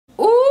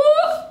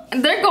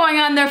They're going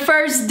on their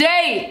first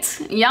date.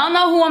 Y'all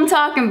know who I'm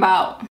talking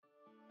about.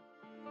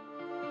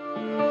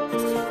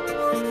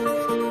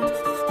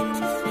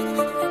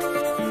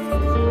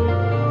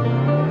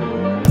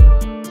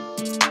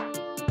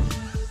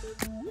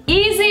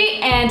 EZEE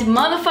and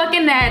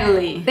motherfucking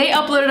Natalie. They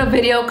uploaded a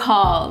video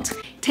called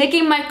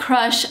Taking My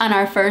Crush on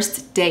Our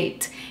First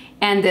Date.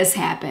 And this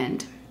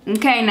happened.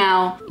 Okay,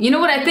 now, you know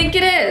what I think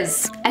it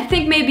is? I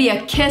think maybe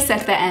a kiss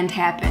at the end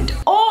happened.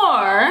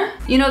 Or,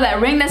 you know that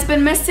ring that's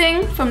been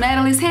missing from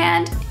Natalie's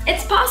hand?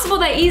 It's possible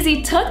that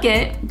EZEE took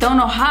it, don't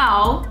know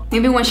how.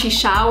 Maybe when she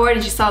showered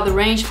and she saw the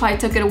ring, she probably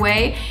took it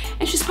away.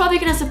 And she's probably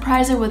gonna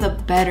surprise her with a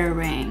better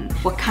ring.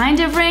 What kind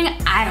of ring?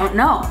 I don't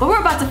know. But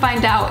we're about to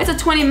find out. It's a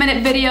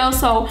 20-minute video,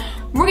 so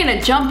we're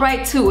gonna jump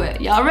right to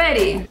it. Y'all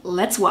ready?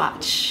 Let's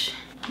watch.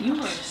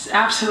 You are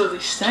absolutely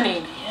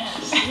stunning.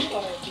 Yes, you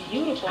are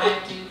beautiful. I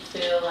do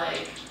feel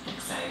like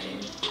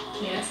excited.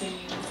 Yes, to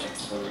use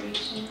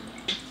exploration.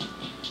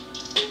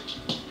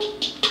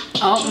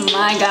 Oh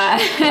my God.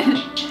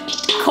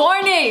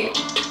 Corny!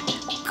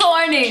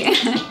 Corny!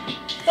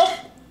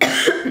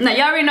 Now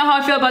y'all already know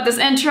how I feel about this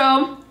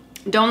intro.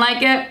 Don't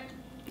like it?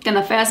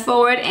 Gonna fast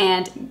forward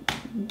and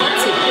get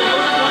to it.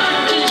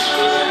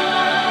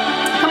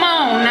 Come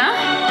on now.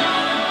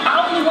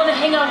 I only want to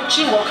hang out with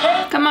you,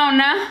 okay? Come on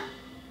now.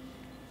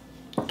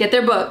 Get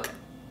their book.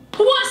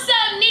 What's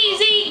up,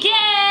 EZEE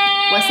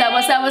gang? What's up,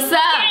 what's up, what's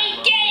up?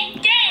 Gang,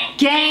 gang, gang.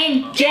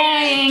 Gang,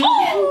 gang.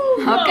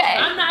 Okay.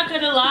 I'm not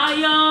gonna lie,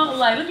 y'all.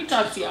 Like, let me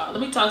talk to y'all.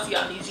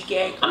 EZEE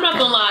gang. I'm not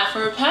gonna lie.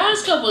 For the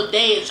past couple of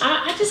days,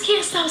 I just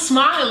can't stop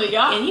smiling,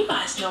 y'all. And you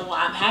guys know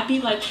why I'm happy.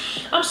 Like,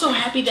 I'm so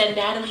happy that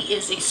Natalie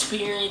is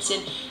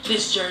experiencing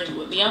this journey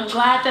with me. I'm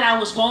glad that I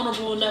was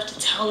vulnerable enough to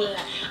tell her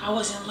that I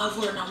was in love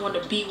with her and I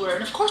wanted to be with her.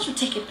 And of course, we're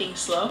taking things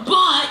slow.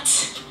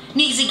 But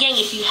EZEE gang,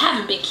 if you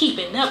haven't been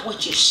keeping up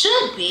what you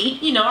should be,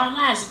 you know, our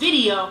last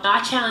video,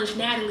 I challenged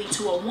Natalie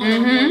to a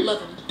one-on-one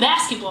loving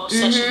basketball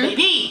session,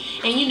 baby.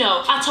 And you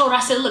know, I told her,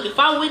 I said, look, if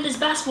I win this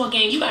basketball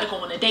game, you gotta go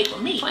on a date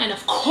with me. And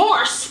of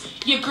course,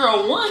 your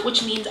girl won,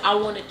 which means I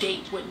want a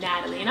date with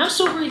Natalie. And I'm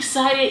super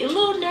excited, a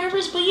little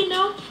nervous, but you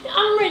know,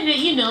 I'm ready to,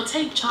 you know,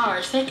 take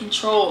charge, take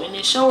control, and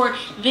then show her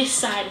this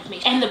side of me.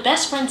 And the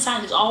best friend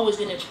side is always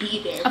gonna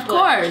be there. Of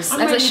course,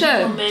 I'm as ready it to be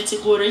should.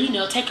 romantic with her, you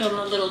know, take her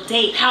on a little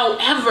date.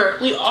 However,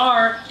 we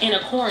are in a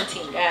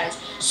quarantine, guys.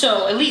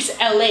 So at least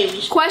LA.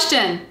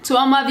 Question to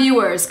all my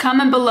viewers,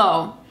 comment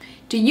below.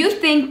 Do you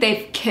think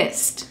they've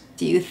kissed?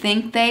 Do you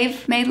think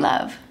they've made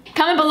love?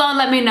 Comment below and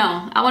let me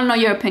know. I want to know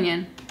your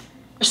opinion.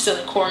 We're still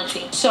in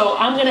quarantine, so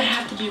I'm gonna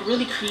have to be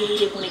really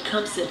creative when it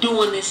comes to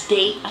doing this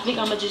date. I think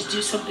I'm gonna just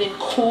do something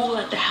cool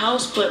at the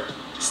house, but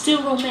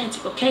still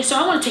romantic, okay? So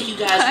I want to take you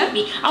guys with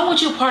me. I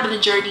want you a part of the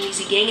journey,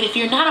 EZEE gang. And if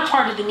you're not a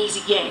part of the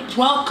EZEE gang,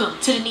 welcome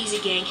to the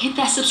EZEE gang. Hit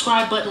that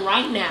subscribe button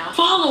right now.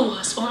 Follow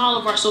us on all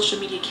of our social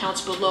media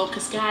accounts below,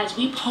 because guys,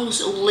 we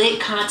post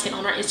lit content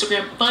on our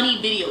Instagram, funny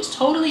videos,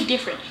 totally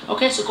different,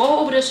 okay? So go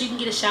over there so you can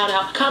get a shout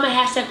out. Comment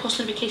hashtag post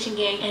notification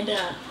gang, and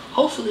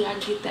hopefully I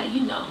can get that,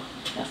 you know,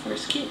 that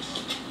first kiss.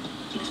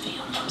 Give this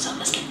video a thumbs up.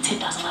 Let's get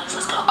 10,000 likes.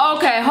 Let's go.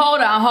 Okay, hold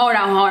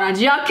on.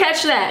 Did y'all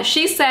catch that?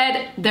 She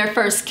said their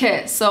first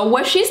kiss. So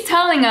what she's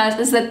telling us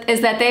is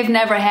that they've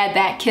never had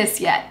that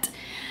kiss yet.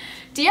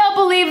 Do y'all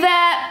believe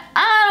that?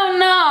 I don't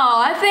know.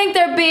 I think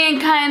they're being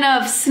kind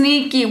of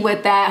sneaky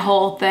with that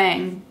whole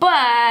thing,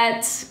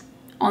 but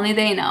only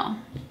they know.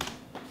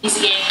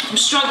 EZEE gang, I'm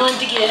struggling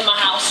to get in my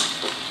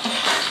house.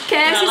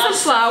 Okay, I see some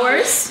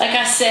flowers. Like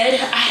I said,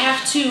 I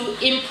have to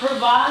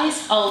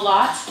improvise a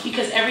lot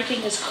because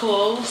everything is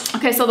closed.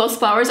 Okay, so those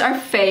flowers are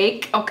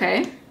fake.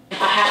 Okay.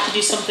 I have to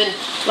do something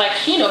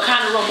like, you know,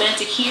 kind of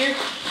romantic here.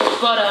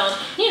 But,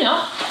 you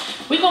know,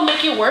 we gonna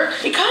make it work.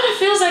 It kind of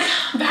feels like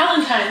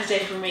Valentine's Day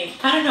for me.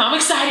 I don't know, I'm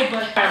excited,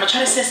 but all right, I'm gonna try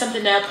to set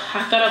something up.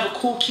 I thought of a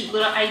cool, cute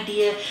little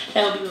idea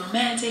that would be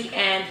romantic,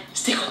 and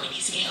stick with me,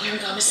 EZEE gang. Here we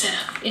go, I'm gonna set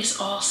up. It's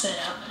all set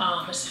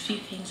up. There's a few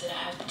things that I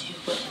have to do,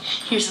 but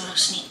here's a little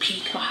sneak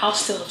peek. My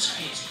house still looks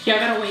crazy. Y'all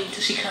gotta wait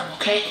until she come,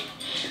 okay?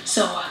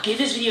 So give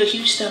this video a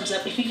huge thumbs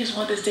up if you just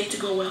want this date to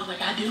go well,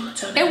 like I do.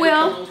 Tell me it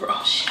will. Over.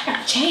 Oh shit, I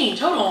gotta change.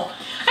 Hold on.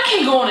 I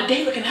can't go on a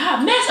date looking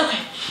hot mess. Okay,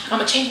 I'm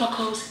gonna change my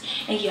clothes,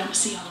 and yeah, I'm gonna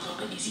see y'all a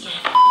little bit, EZEE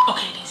gang.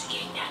 Okay, EZEE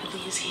gang,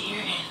 Natalie is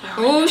here, and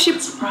oh, she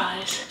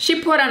surprise.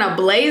 She put on a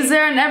blazer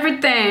and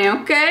everything.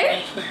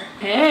 Okay.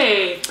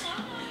 Hey.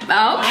 Okay,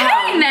 wow.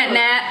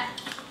 Nat.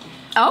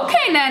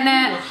 Okay,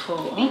 Nat.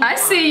 Oh, I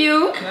see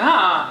you.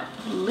 God.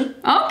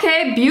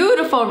 Okay,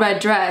 beautiful red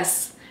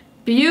dress.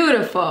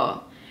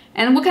 Beautiful.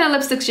 And what kind of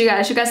lipsticks you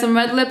got? You got some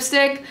red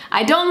lipstick?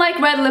 I don't like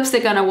red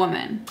lipstick on a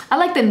woman. I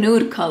like the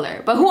nude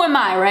color, but who am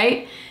I,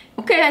 right?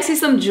 Okay, I see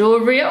some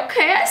jewelry.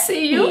 Okay, I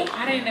see you.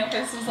 I didn't know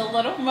this was a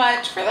little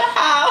much for the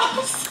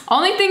house.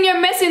 Only thing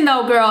you're missing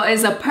though, girl,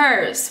 is a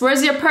purse.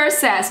 Where's your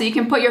purse at? So you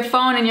can put your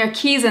phone and your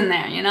keys in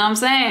there, you know what I'm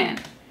saying?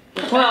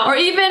 Well, or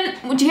even,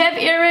 would you have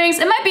earrings?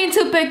 Am I being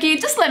too picky?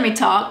 Just let me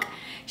talk.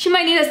 She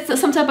might need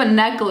some type of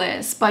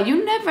necklace, but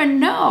you never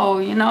know,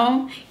 you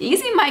know?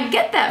 EZEE might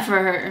get that for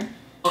her.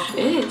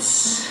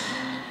 It's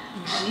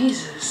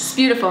Jesus. It's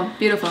beautiful,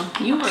 beautiful.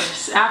 You are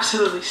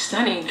absolutely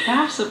stunning. Can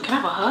I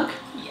have a hug?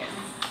 Yes.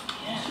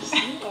 Yes,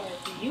 you are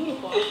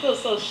beautiful. I feel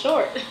so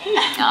short.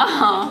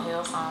 Oh,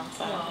 Heels on,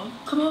 so.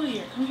 Come over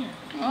here, come here.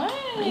 What?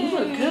 You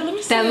look good. Let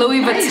me see. that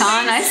Louis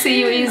Vuitton. I see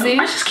you, EZEE.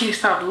 I just can't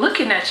stop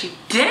looking at you.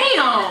 Damn.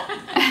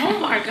 Oh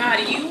my God,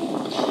 you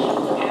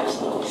look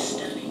absolutely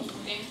stunning.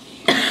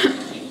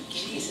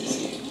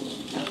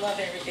 Jesus. I love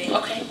everything.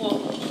 Okay, well,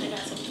 I got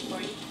something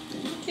for you.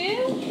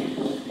 Yeah.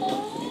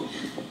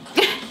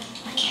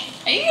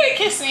 Are you gonna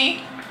kiss me?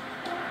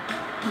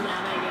 Nah,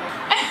 not yet.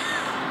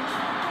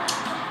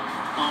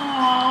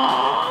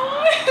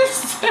 Aww, it's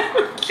so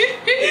cute.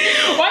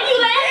 Why are you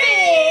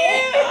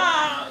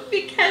laughing?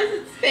 Because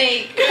it's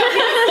fake. I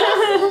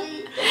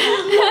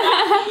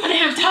didn't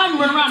have time to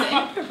run around and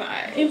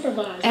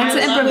improvise. And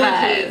to I love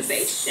improvise. it.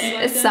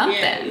 It's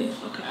something.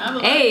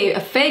 Okay. Hey, a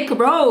fake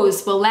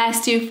rose will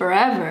last you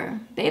forever.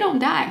 They don't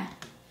die.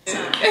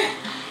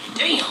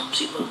 Damn,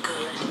 she look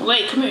good.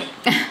 Wait, come here.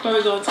 Before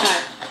we go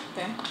inside.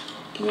 Okay.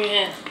 Give me your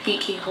hand. He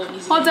can't hold me.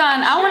 Hold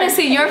on, I want to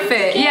see your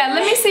fit. Yeah,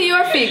 let me see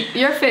your fit.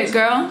 Your fit,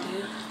 girl.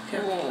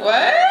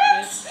 What?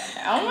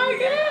 Oh my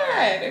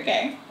God.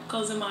 Okay.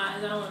 Close my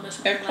eyes. I don't want to mess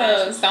up They're my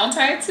lashes. closed. Don't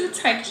tie it too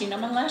tight because you know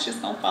my lashes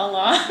gonna fall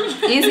off.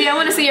 EZEE, I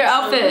want to see your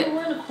outfit.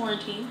 We're in a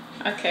quarantine.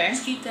 Okay.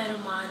 Just keep that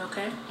in mind,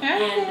 okay?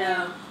 Okay.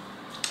 And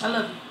I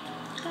love you.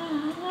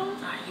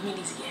 Alright, give me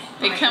these again.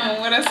 They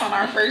coming with us on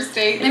our first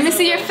date. Let me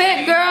see your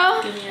fit,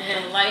 girl. Give me your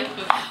hand. Life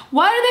of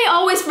Why do they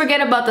always forget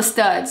about the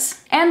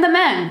studs and the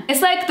men?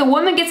 It's like the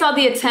woman gets all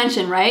the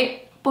attention,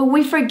 right? But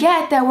we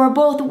forget that we're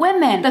both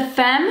women. The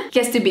femme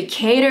gets to be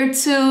catered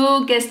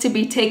to, gets to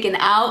be taken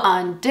out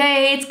on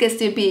dates, gets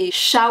to be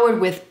showered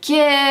with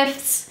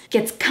gifts,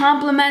 gets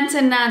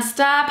complimented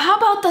nonstop. How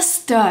about the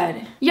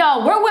stud?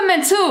 Yo, we're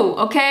women too,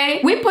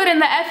 okay? We put in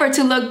the effort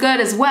to look good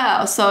as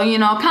well. So, you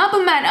know,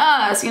 compliment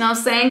us, you know what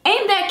I'm saying?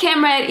 Aim that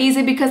camera at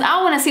EZEE because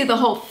I want to see the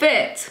whole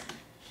fit.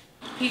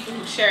 people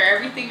who share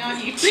everything on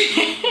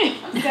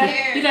YouTube. I'm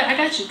scared. I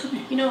got you. Come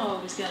here. You know I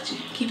always got you.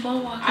 Keep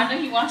on walking. I know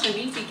you watch a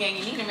EZEE gang.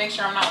 You need to make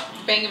sure I'm not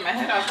banging my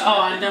head off.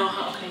 Oh, I know.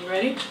 Okay, you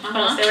ready? Hold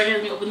on, stay right here.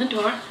 Let me open the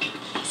door.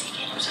 EZEE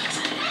gang, I'm so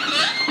excited.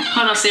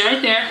 Hold on, stay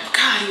right there.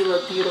 God, you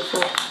look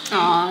beautiful.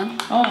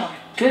 Aw. Oh my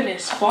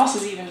goodness. Boss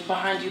is even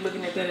behind you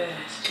looking at that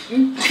ass.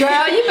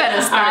 Girl, you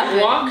better stop All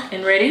right, walk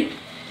and ready.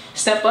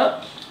 Step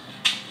up.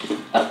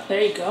 Up,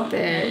 there you go.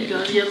 There you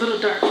go. You're a little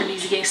dark for an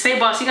EZEE gang. Stay,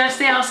 boss. You gotta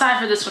stay outside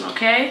for this one,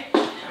 okay?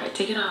 All right,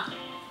 take it off.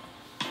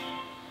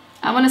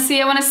 I wanna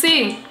see, I wanna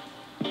see.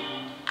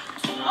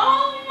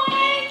 Oh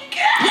my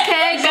god.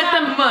 Okay, got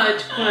them,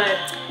 Much,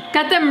 but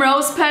got them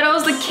rose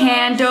petals, the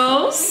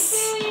candles.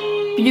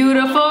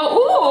 Beautiful.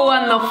 Ooh,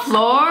 on the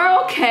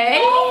floor, okay.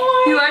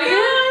 you like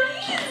it?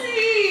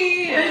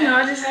 EZEE. I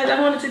know. I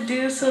wanted to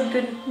do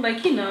something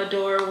like, you know,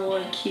 adorable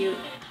and cute.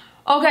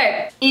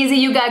 Okay, EZEE,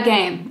 you got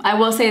game. I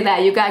will say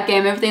that, you got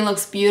game. Everything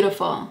looks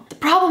beautiful. The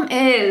problem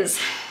is,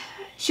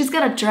 she's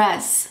got a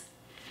dress.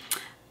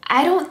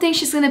 I don't think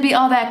she's gonna be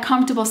all that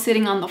comfortable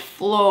sitting on the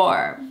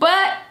floor,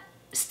 but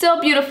still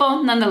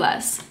beautiful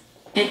nonetheless.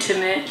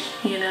 Intimate,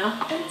 you know?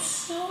 It's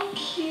so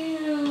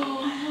cute.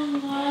 I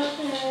love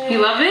it.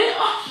 You love it?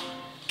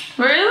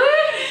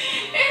 Really?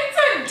 It's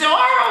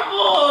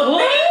adorable.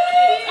 What?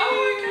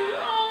 Thank you.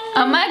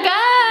 Oh my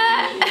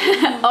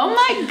god! Oh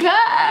my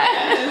god!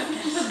 Yes,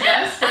 this is the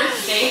best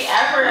first date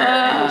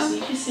ever. So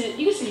you can sit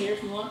here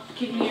if you want.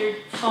 Give me your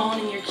phone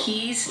and your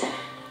keys.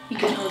 You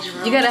can hold your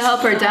own. You gotta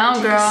help her down,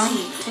 Take a girl.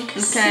 seat. Take a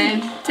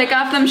Okay, seat. take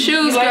off them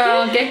shoes, You like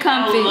girl. it? Get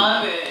comfy. I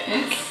love it.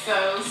 It's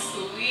so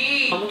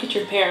sweet. Look at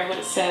your pair, what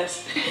it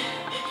says.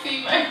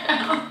 Feed my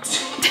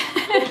mouth.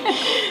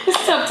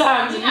 It's tough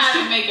times. You have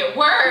to make it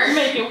work.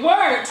 Make it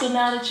work. So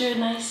now that you're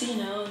nice, you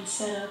know, and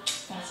set up,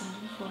 got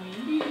something for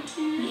you. You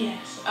too.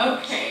 Yes.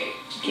 Okay.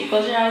 Okay,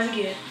 close your eyes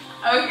again.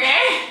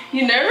 Okay.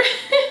 You nervous?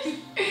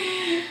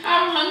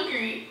 I'm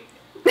hungry.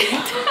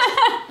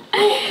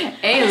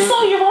 Hey,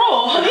 So you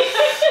roll, honey.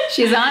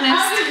 she's I'm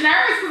honest. just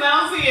nervous because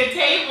I don't see a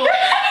table.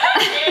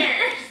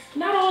 Upstairs.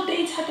 Not all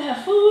dates have to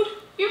have food.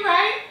 You're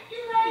right.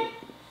 You're right.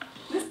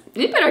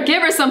 You better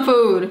give her some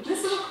food.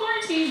 This is a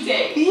quarantine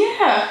date.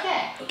 Yeah.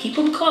 Okay. Keep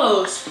them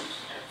closed.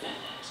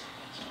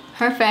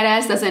 Her fat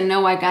ass doesn't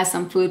know I got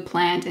some food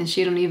planned and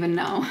she don't even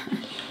know.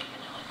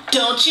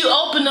 Don't you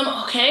open them,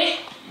 okay?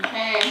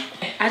 Okay.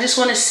 I just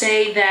want to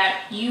say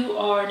that you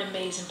are an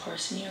amazing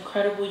person. You're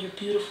incredible. You're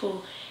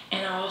beautiful.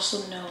 And I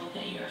also know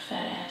that you're a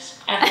fat ass.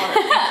 At heart,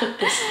 I cooked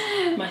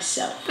this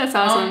myself. That's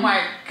awesome. Oh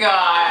my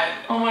god.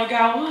 Oh my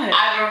God, what?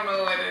 I don't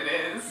know what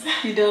it is.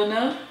 You don't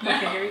know?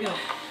 Okay, here we go.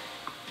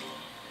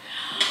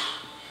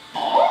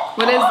 Oh.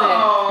 What is it?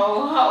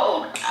 Oh,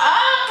 hold up,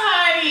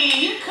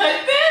 honey. You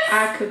cooked this?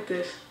 I cooked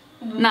this.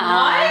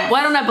 Nah,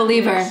 why don't I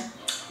believe her?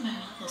 My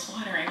mouth is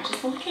watering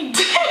just looking.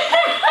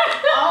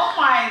 Oh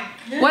my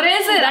goodness. What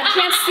is it? I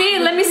can't see.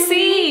 Let me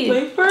see.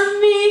 Wait for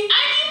me.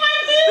 I need my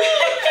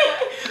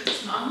food.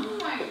 Oh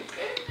my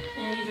goodness.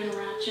 And even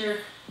wrap your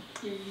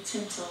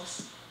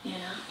utensils. You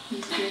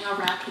know, I'll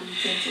wrap the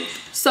utensils.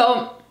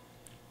 So,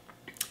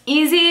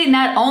 EZEE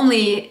not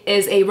only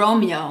is a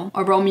Romeo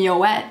or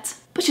Romeoette,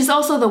 but she's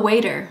also the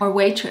waiter or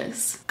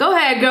waitress. Go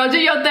ahead, girl, do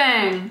your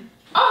thing.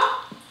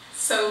 Oh,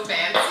 so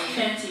fancy.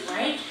 Fancy,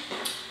 right?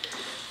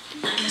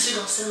 I guess we're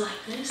gonna sit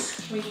like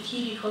this. Can we get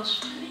Kiki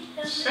closer to me?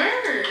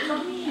 Sure.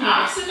 Come here.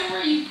 I'm sitting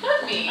where you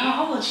put me.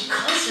 Oh, I want you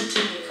closer to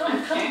me. Come on,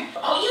 Okay.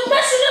 come. Oh, you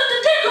messing up the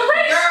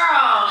decoration.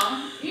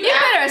 Girl, You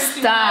better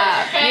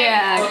stop.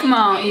 Yeah, come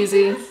on,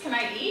 EZEE. Can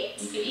I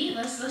eat? You can eat.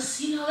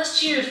 Let's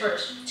cheers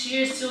first.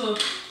 Cheers to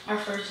our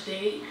first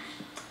date.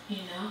 You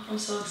know, I'm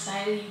so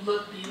excited. You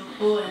look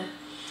beautiful, and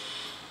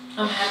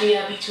I'm happy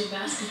I beat you in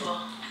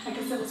basketball. I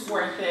guess it was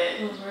worth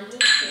it. It was worth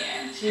it.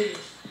 Yeah. Cheers.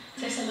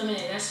 Taste that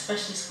lemonade. That's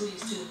freshly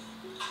squeezed too.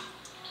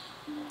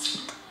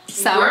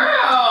 Sour.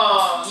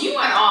 Girl, you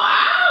went all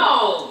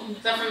out.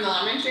 Is that from the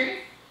lemon tree?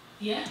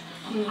 Yeah.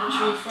 From the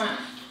tree front.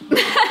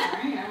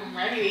 Alright, I'm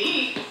ready to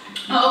eat.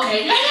 Oh,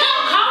 okay.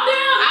 Calm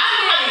down.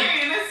 I'm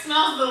hungry and it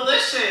smells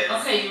delicious.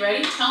 Okay, you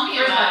ready? Tell me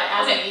about it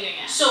as I'm eating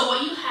it. So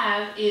what you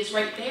have is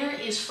right there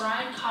is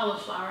fried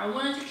cauliflower. I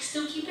wanted to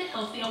still keep it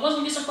healthy. I wasn't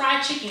gonna get some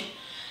fried chicken,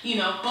 you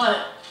know,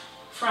 but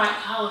fried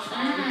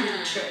cauliflower would do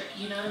the trick.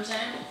 You know what I'm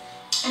saying?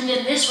 And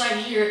then this right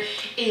here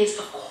is,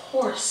 of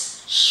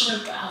course,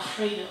 shrimp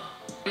Alfredo.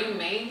 You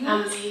made this?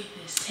 I made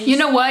this. Taste You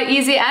know what,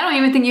 EZEE? I don't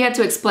even think you had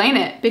to explain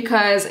it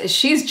because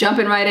she's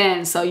jumping right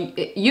in. So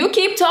you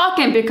keep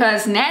talking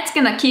because Nat's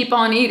gonna keep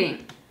on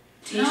eating.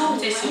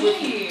 Taste it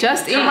with me.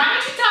 Just eat. So why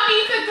didn't you tell me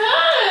you could cook?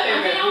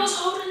 I mean, I was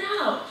holding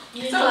out.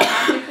 You So know,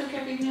 I can cook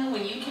every meal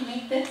when you can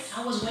make this?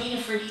 I was waiting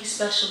for these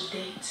special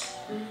dates.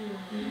 I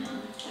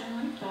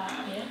like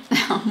that.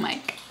 Yeah. Oh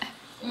my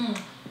God.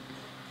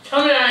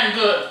 Tell me that ain't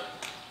good.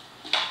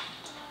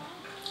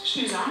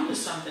 She's on to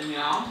something,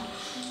 y'all.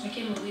 I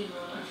can't believe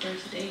we're on our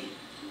first date.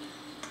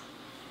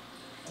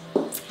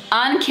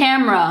 On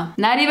camera,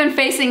 not even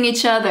facing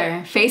each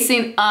other,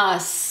 facing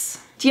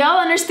us. Do y'all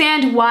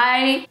understand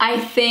why I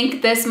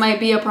think this might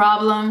be a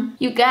problem?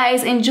 You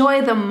guys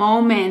enjoy the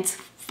moment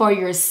for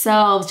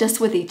yourselves, just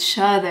with each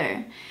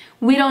other.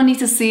 We don't need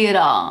to see it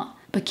all,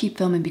 but keep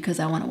filming because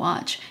I want to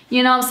watch.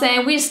 You know what I'm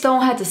saying? We just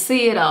don't have to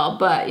see it all,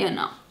 but you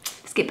know,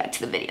 let's get back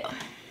to the video.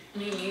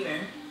 Me neither.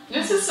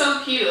 This is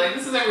so cute. Like,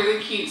 this is a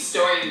really cute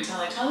story to tell.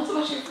 Like, tell us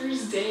about your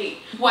first date.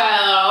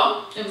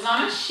 Well, it was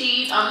on a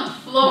sheet on the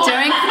floor.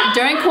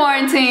 During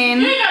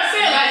quarantine. You ain't gotta say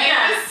it like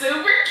that. It's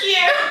super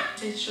cute.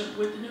 Taste shrimp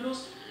with the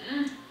noodles.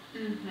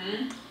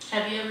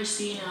 Have you ever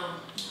seen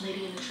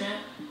Lady and the Tramp?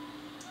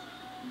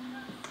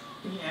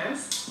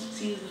 Yes.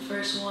 She's the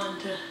first one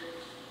to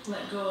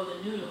let go of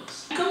the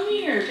noodles. Come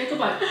here, take a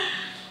bite.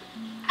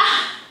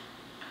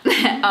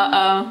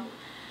 Uh-oh.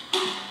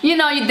 You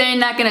know they're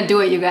not gonna do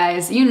it, you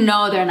guys. You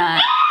know they're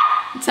not.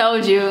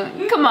 Told you.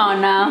 Come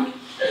on now.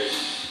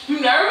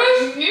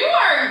 Nervous? You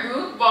are a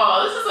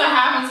goofball. This is what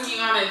happens when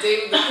you're on a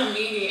date with a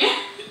comedian.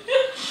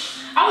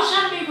 I was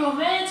trying to be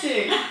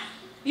romantic.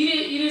 You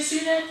didn't see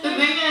that? The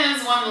thing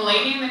is, when the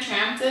Lady and the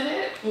Tramp did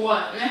it,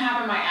 What? it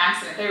happened by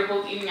accident. They were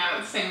both eating out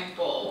of the same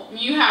bowl.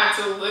 You had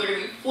to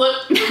literally flip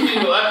the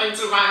noodle up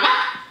into my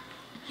mouth.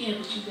 Yeah,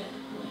 but you got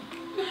the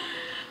point.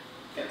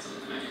 Get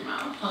something in your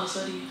mouth. Oh,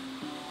 so do you.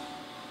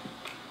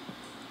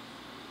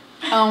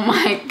 Oh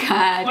my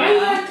God. Why are you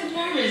acting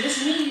nervous?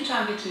 It's me you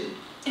talking to.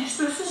 This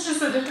is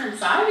just a different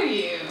side of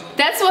you.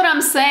 That's what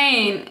I'm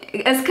saying.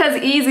 It's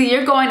because EZEE,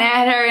 you're going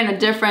at her in a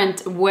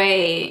different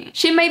way.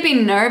 She may be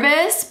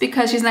nervous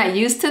because she's not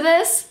used to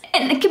this.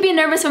 And it could be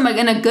nervous from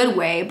in a good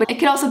way, but it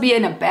could also be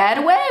in a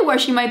bad way where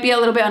she might be a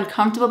little bit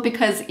uncomfortable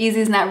because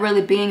EZEE's not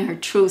really being her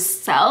true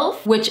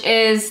self, which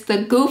is the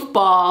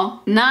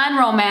goofball,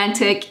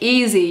 non-romantic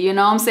EZEE, you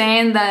know what I'm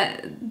saying?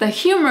 The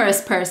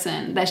humorous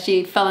person that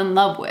she fell in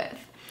love with.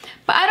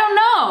 But I don't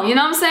know, you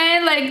know what I'm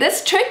saying? Like,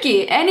 that's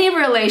tricky. Any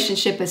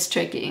relationship is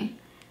tricky.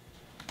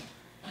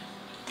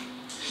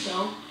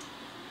 So,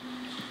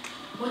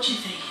 what you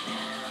think?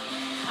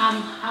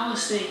 I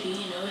was thinking,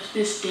 you know, if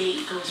this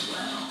date goes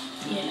well,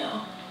 you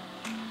know.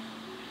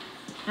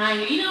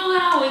 You know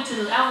what? I'll wait to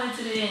the end. I'll wait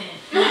to the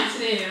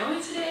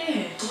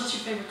end. So what's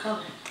your favorite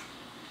color?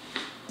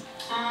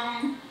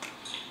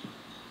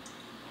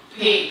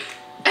 Pink.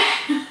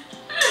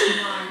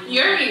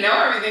 You already know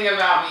everything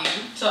about me.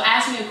 So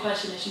ask me a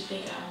question that you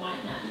think I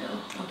might not know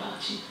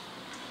about you.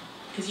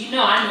 Because you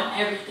know I know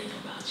everything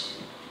about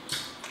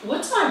you.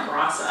 What's my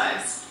bra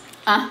size?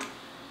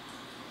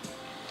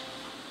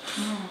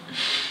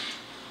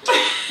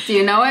 Do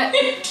you know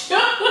it?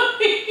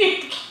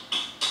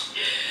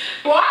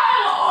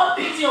 Why are all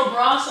things your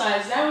bra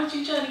size? Is that what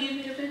you trying to give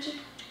me the picture?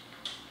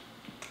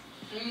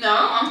 No,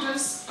 I'm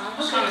just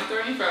trying to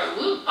throw you for a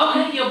loop.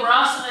 Okay, your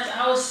bra size,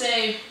 I would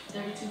say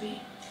 32B.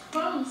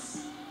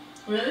 Close.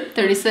 Really?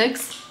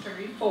 36?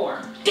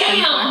 34.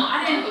 Damn!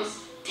 I didn't. Close.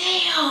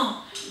 Damn!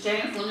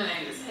 Dan's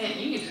lemonade is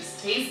hitting. You can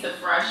just taste the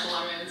fresh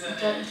lemons in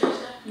Got it. you touch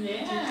that?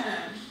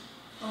 Yeah.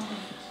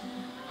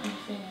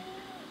 Okay.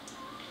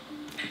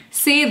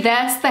 See,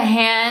 that's the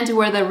hand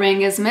where the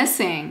ring is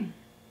missing.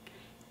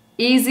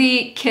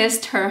 EZEE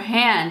kissed her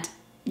hand.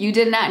 You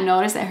did not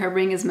notice that her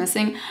ring is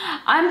missing?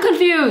 I'm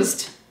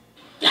confused.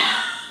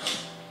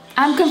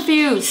 I'm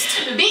confused.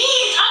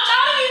 Beach, I'm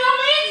trying to be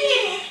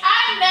romantic.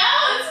 I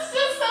know, this is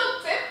just so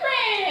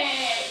different.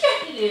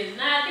 It is.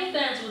 And I think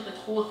that's what the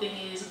cool thing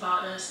is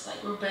about us.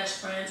 Like, we're best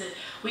friends and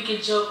we can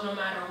joke no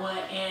matter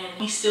what, and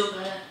we still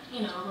got,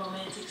 you know, a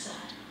romantic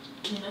side.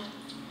 You know?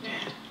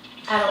 Yeah.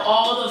 Out of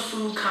all the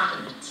food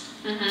condiments,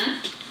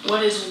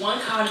 what is one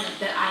condiment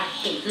that I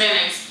hate?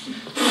 Mayonnaise.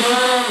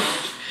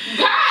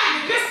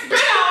 God, you just spit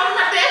all over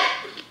my dick.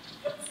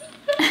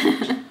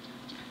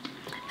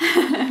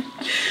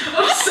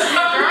 I'm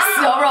sorry.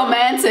 So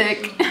romantic.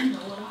 You know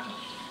what I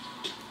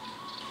hate?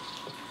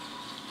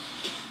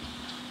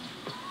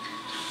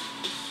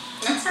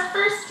 That's our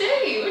first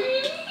date. What do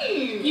you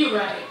mean? You're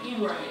right.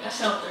 You're right. I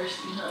sound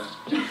thirsty, huh?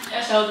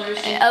 I sound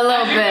thirsty. A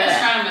little Your bit. best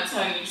friend, I'm gonna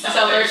tell you. So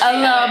thirsty. A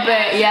little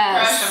bit, yes.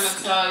 I'm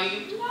gonna tell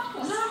you.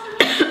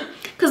 No.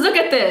 Cause look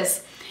at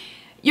this.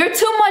 You're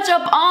too much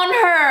up on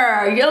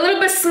her. You're a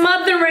little bit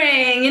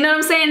smothering. You know what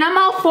I'm saying? I'm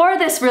all for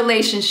this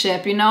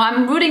relationship. You know,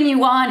 I'm rooting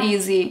you on,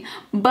 EZEE.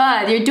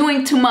 But you're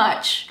doing too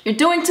much. You're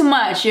doing too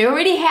much. You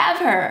already have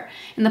her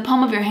in the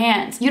palm of your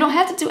hands. You don't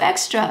have to do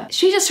extra.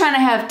 She's just trying to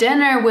have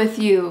dinner with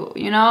you,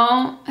 you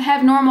know?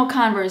 Have normal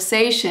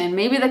conversation.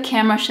 Maybe the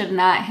camera should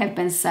not have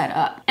been set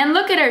up. And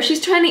look at her. She's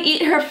trying to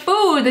eat her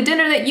food, the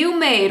dinner that you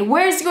made.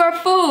 Where's your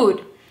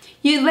food?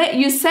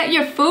 You set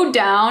your food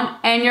down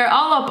and you're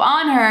all up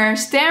on her,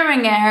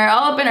 staring at her,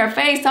 all up in her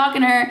face,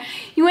 talking to her.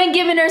 You ain't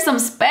giving her some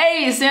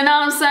space, you know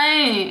what I'm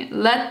saying?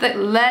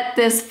 Let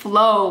this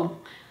flow.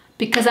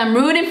 Because I'm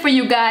rooting for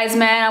you guys,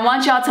 man. I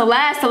want y'all to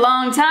last a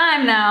long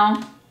time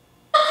now.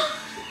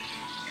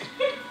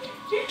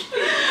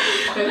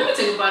 Okay, let me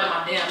take a bite of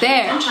my damn food.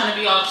 There. I'm trying to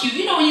be all cute.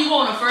 You know when you go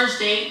on a first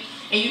date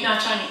and you're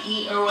not trying to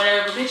eat or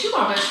whatever, bitch, you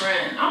my best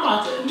friend. I'm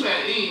about to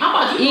eat. You know I'm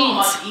about to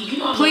eat. You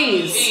know I'm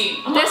Please.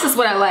 This is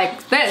what I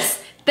like.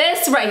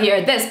 This right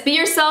here. This. Be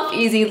yourself,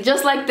 EZEE,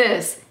 just like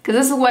this. Because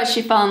this is what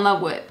she fell in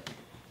love with.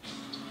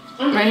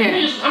 Right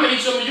here. I'm gonna eat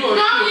some of yours.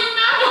 No, you're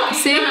not.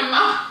 See?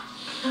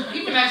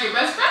 Even as your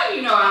best friend,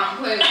 you know I don't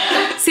play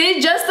that.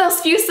 See, just those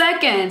few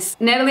seconds.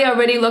 Natalie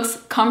already looks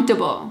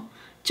comfortable.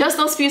 Just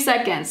those few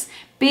seconds.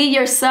 Be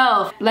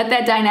yourself. Let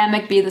that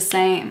dynamic be the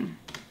same.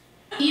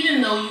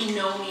 Even though you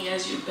know me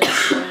as your best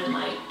friend,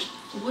 like,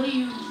 what do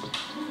you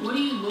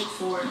look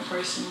for in a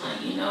person,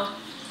 like, you know?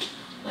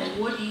 Like,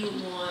 what do you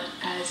want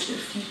as your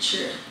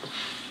future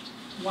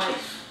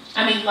wife?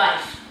 I mean,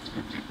 life.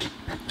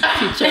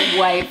 Future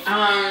wife.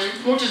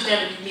 Or just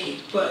gonna be me,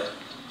 but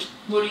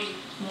what do you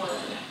want out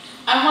of that?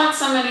 I want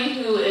somebody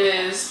who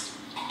is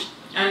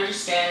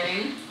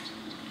understanding,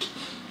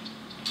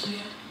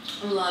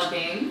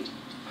 loving,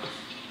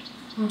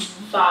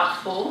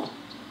 thoughtful.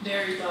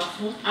 Very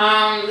thoughtful.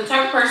 The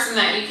type of person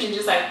that you can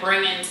just like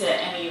bring into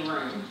any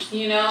room.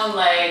 You know,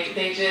 like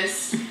they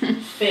just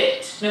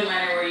fit no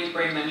matter where you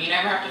bring them. You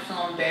never have to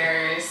feel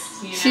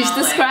embarrassed. You know, She's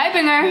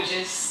describing her. You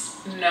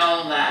just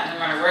know that no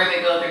matter where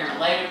they go, they're gonna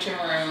light up your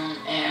room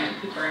and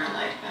people are gonna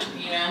like them.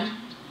 You know.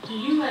 Are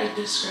you like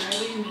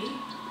describing me?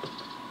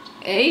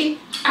 Hey.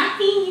 I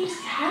mean, you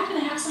happen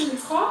to have some of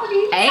these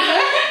qualities.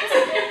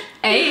 Hey.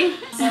 Hey.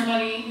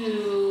 Somebody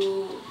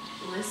who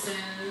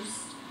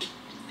listens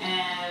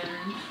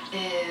and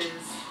is,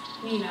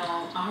 you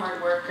know, a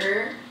hard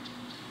worker.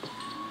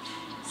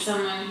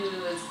 Someone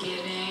who is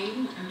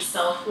giving and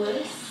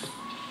selfless.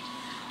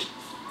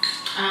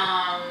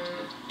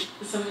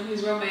 Someone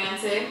who's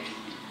romantic.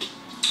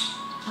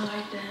 I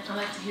like that. I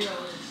like to hear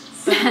all this.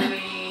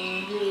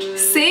 Somebody who...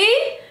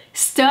 See?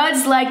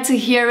 Studs like to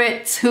hear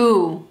it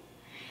too.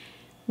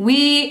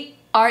 We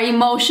are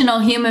emotional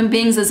human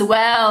beings as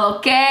well,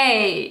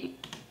 okay?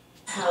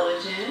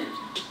 Intelligent.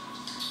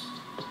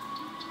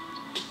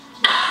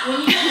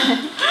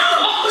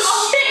 Oh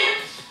shit!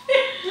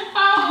 I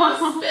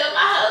almost spilled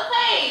my whole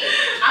plate.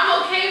 I'm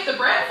okay if the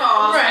bread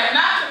falls, Right. but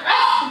not the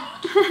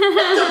rest.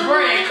 The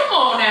bread. Come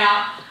on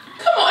now.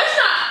 Come on. It's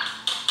not.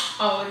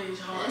 Oh, it is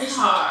hard. It's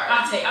hard.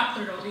 I'll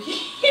put it over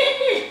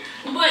here.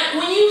 But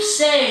when you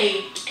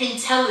say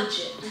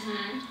intelligent,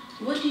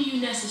 what do you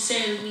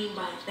necessarily mean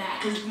by that?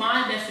 Because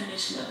my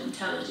definition of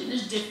intelligent,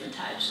 there's different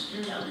types of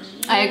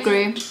intelligence. I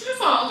agree.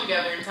 Just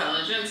altogether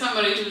intelligent.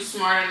 Somebody who's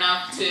smart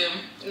enough to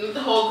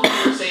the whole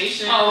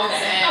conversation. Oh,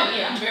 okay. Oh,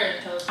 yeah, I'm very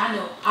intelligent. I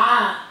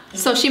know.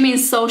 So she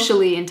means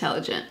socially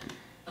intelligent.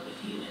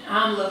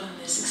 I'm loving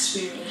this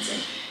experience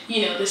and,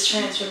 you know, this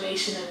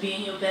transformation of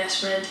being your best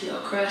friend to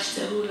your crush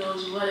to who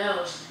knows what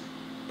else.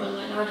 But,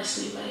 like,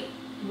 honestly, like,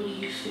 what do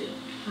you feel?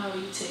 How are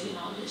you taking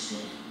all this in?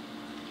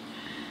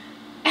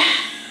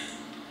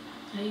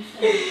 How you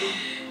feeling?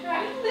 Why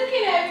are you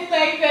looking at me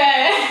like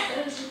that?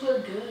 Because you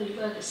look good. You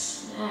look like a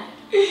snack.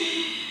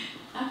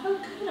 I feel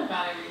good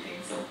about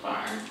everything so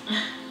far.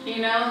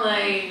 You know,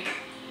 like,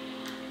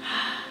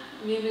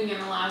 we've been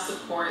getting a lot of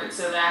support,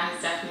 so that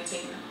has definitely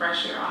taken the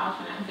pressure off,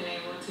 and I've been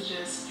able to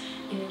just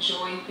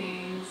enjoy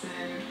things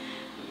and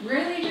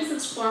really just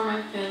explore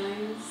my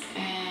feelings.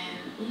 And,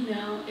 you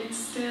know, it's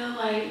still,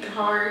 like,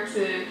 hard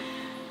to,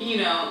 you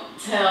know,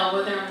 tell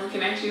whether I'm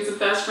looking at you as a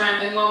best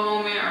friend in one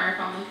moment or if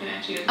I'm looking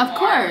at you as Of more,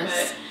 course.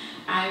 but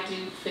I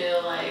do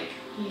feel like,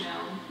 you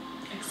know,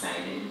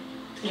 excited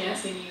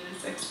Yes, they need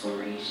this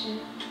exploration.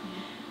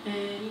 And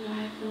you know,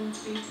 I have feelings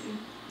for you too.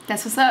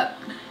 That's what's up.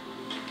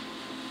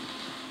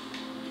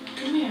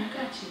 Come here, I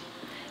got you.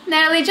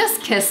 Natalie,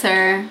 just kiss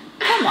her.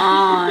 Come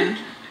on.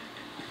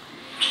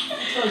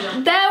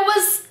 That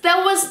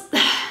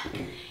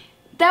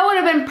would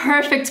have been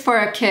perfect for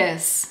a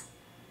kiss.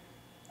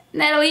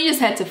 Natalie, you just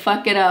had to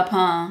fuck it up,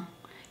 huh?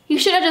 You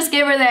should have just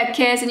gave her that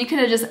kiss and you could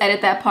have just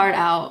edited that part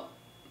out.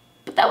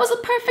 But that was a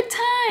perfect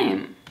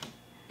time.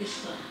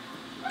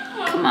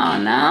 Come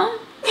on now.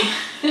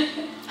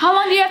 How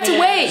long do you have to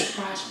wait?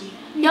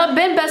 Y'all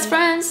been best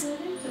friends.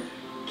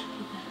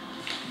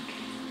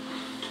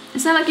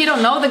 It's not like you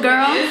don't know the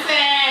girl. Here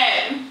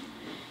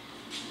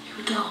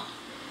we go.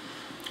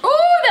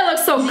 Ooh, that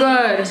looks so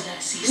good. Ooh,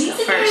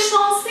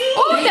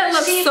 that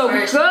looks so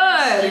good.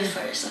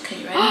 First.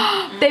 Okay,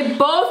 ready? They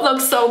both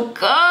look so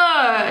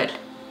good.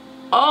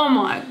 Oh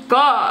my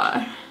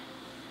god.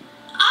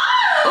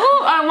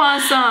 Ooh, I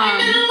want some. I'm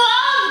in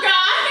love,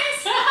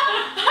 guys.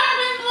 I'm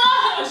in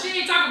love. She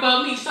ain't talking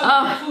about me. She's talking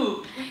about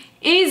food.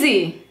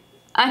 Easy.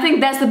 I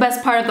think that's the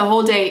best part of the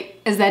whole date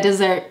is that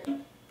dessert.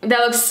 That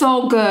looks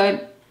so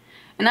good.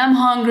 And I'm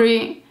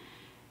hungry.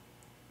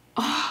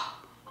 Oh,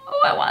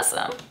 I want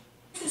some.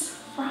 Where's this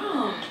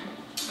from? I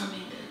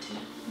made that too.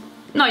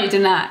 No, you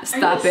did not.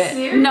 Stop it.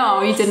 Serious?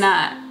 No, you did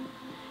not.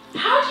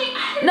 How'd you?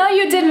 No,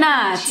 you did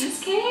not.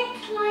 Cheesecake?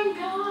 Oh my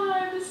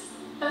god, this is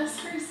the best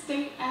first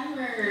date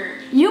ever.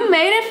 You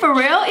made it for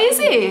real,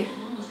 Easy.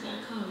 Almost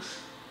got close.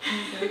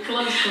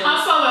 Close.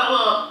 I saw that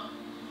little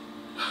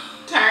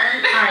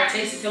turn. Alright,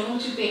 Tasty, tell me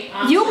what you think.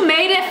 You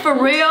made it for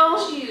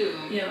real?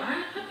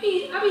 Yeah,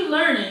 I be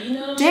learning, you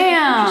know what I'm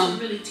Damn. saying? I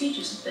should really teach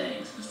you some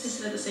things. Let's taste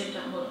it at the same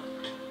time. Hold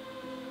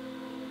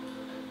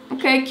on.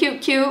 Okay, cute.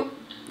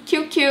 What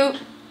you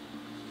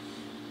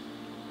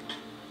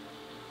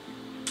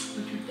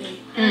think?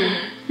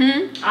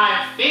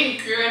 I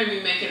think you're gonna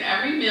be making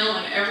every meal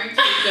and every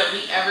cake that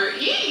we ever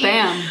eat.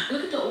 Bam.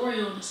 Look at the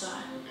Oreo on the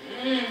side.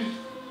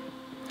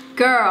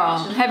 Girl,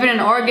 having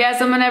an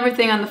orgasm and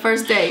everything on the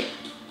first date.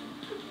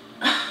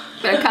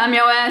 Better calm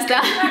your ass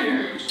down.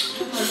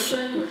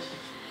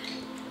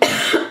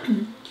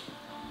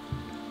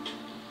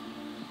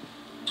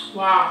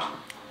 Wow.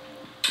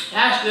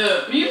 That's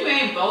good. You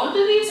made both of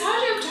these?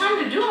 How'd you have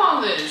time to do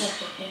all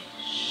this?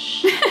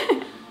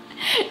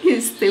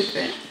 You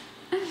stupid.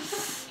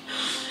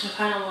 I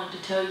kind of wanted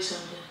to tell you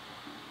something.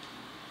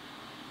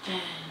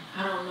 And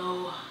I don't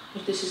know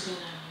if this is going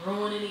to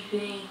ruin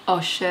anything. Oh,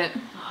 shit.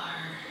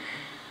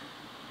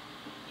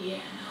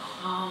 Yeah,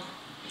 no.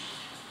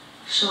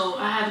 So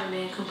I haven't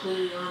been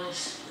completely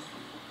honest.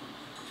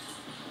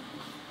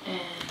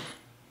 And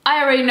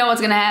I already know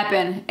what's gonna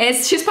happen.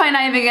 She's probably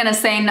not even gonna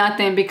say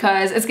nothing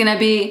because it's gonna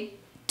be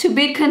to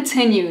be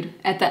continued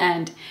at the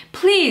end.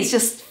 Please,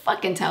 just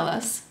fucking tell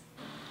us.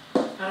 I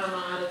don't know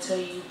how to tell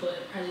you,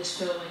 but I just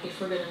feel like if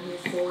we're gonna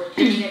move forward,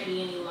 there can't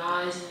be any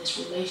lies in this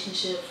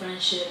relationship,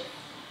 friendship,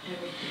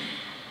 everything.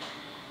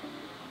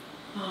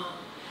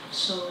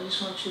 So I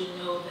just want you to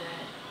know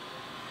that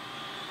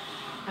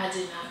I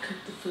did not cook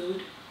the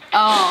food.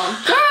 Oh,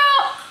 girl!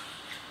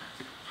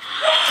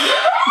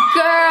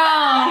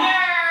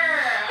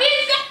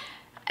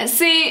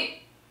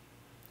 See,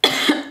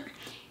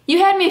 you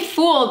had me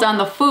fooled on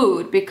the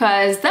food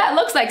because that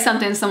looks like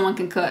something someone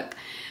can cook.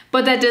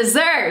 But the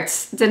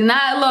desserts did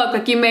not look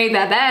like you made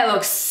that. That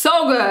looks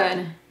so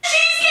good.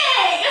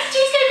 Cheesecake! It's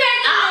cheesecake back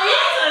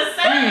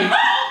there.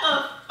 Hold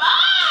the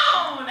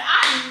phone. I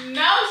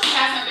know she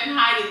hasn't been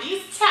hiding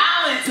these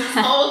talents this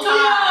whole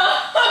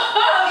time.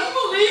 You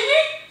believe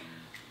me?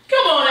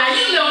 Come on now,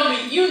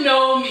 you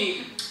know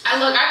me. I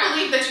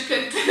believe that you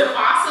cooked the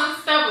pasta and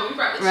stuff, but we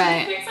brought the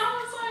cheesecake. So I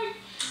was like,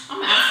 I'm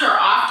gonna ask her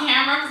off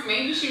camera because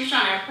maybe she was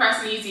trying to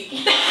impress me.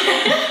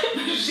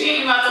 She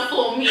ain't about to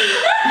fool me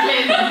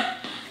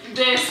with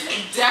this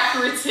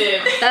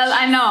decorative.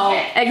 I know,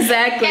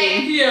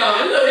 exactly.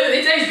 Yeah,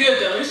 it tastes good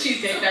though. It's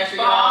cheesecake actually.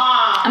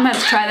 I'm gonna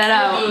have to try that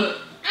out.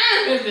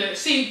 It's good.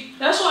 See,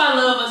 that's why I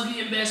love us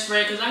being best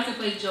friends because I can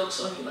play jokes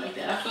on you like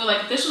that. I feel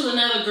like if this was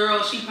another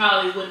girl, she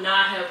probably would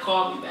not have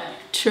called me back.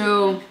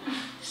 True.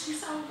 She's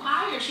so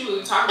liar. She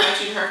would talk about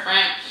you to her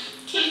friend.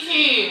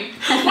 Kiki.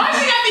 Why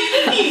she got me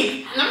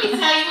Kiki? Let me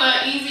tell you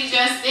what EZEE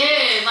just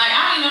did. Like, I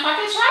don't even know if I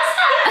can trust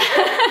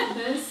her.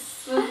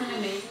 This was an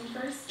amazing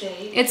first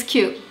date. It's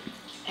cute.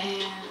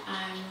 And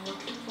I'm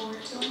looking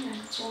forward to our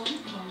next one.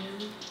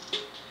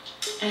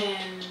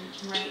 And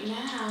right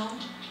now,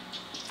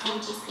 I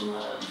just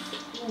love.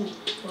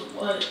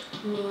 What?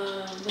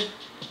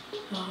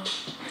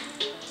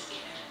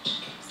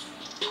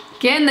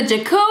 Get in the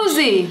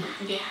jacuzzi.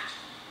 Yeah.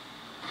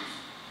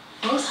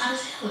 Oh, it's hot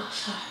as hell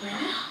outside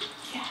right now.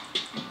 Yeah.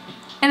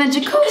 In the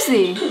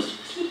jacuzzi.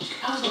 I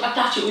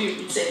thought you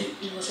were saying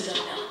you want to sit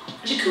down now.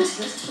 Jacuzzi,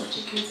 let's do it.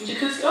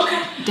 Jacuzzi,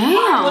 okay.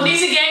 Damn. Well,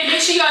 EZEE gang,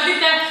 make sure y'all hit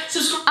that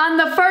subscribe. On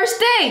the first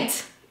date,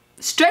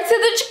 straight to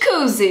the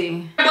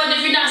jacuzzi. But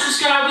if you're not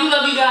subscribed, we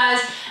love you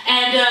guys.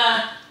 And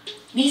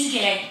EZEE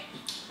gang,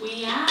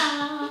 We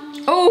out.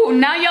 Oh,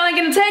 now y'all ain't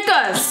gonna take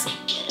us.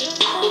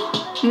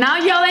 Now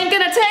y'all ain't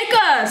gonna take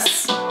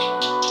us.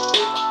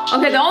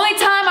 Okay, the only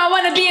time I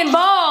want to be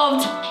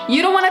involved,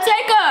 you don't want to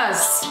take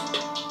us.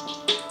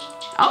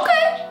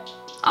 Okay,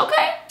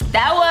 okay.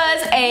 That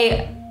was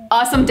a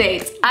awesome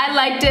date. I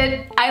liked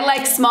it. I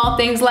like small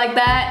things like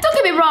that. Don't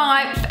get me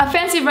wrong, a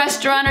fancy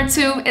restaurant or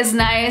two is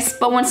nice,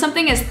 but when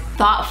something is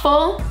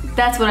thoughtful,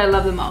 that's what I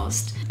love the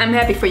most. I'm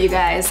happy for you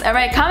guys. All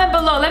right, comment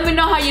below. Let me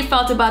know how you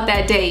felt about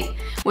that date.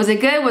 Was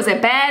it good? Was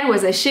it bad?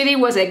 Was it shitty?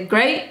 Was it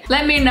great?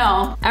 Let me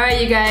know. All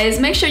right, you guys,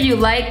 make sure you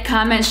like,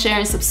 comment, share,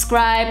 and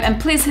subscribe,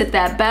 and please hit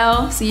that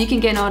bell so you can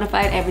get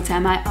notified every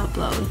time I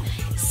upload.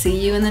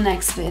 See you in the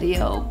next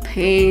video.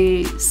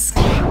 Peace.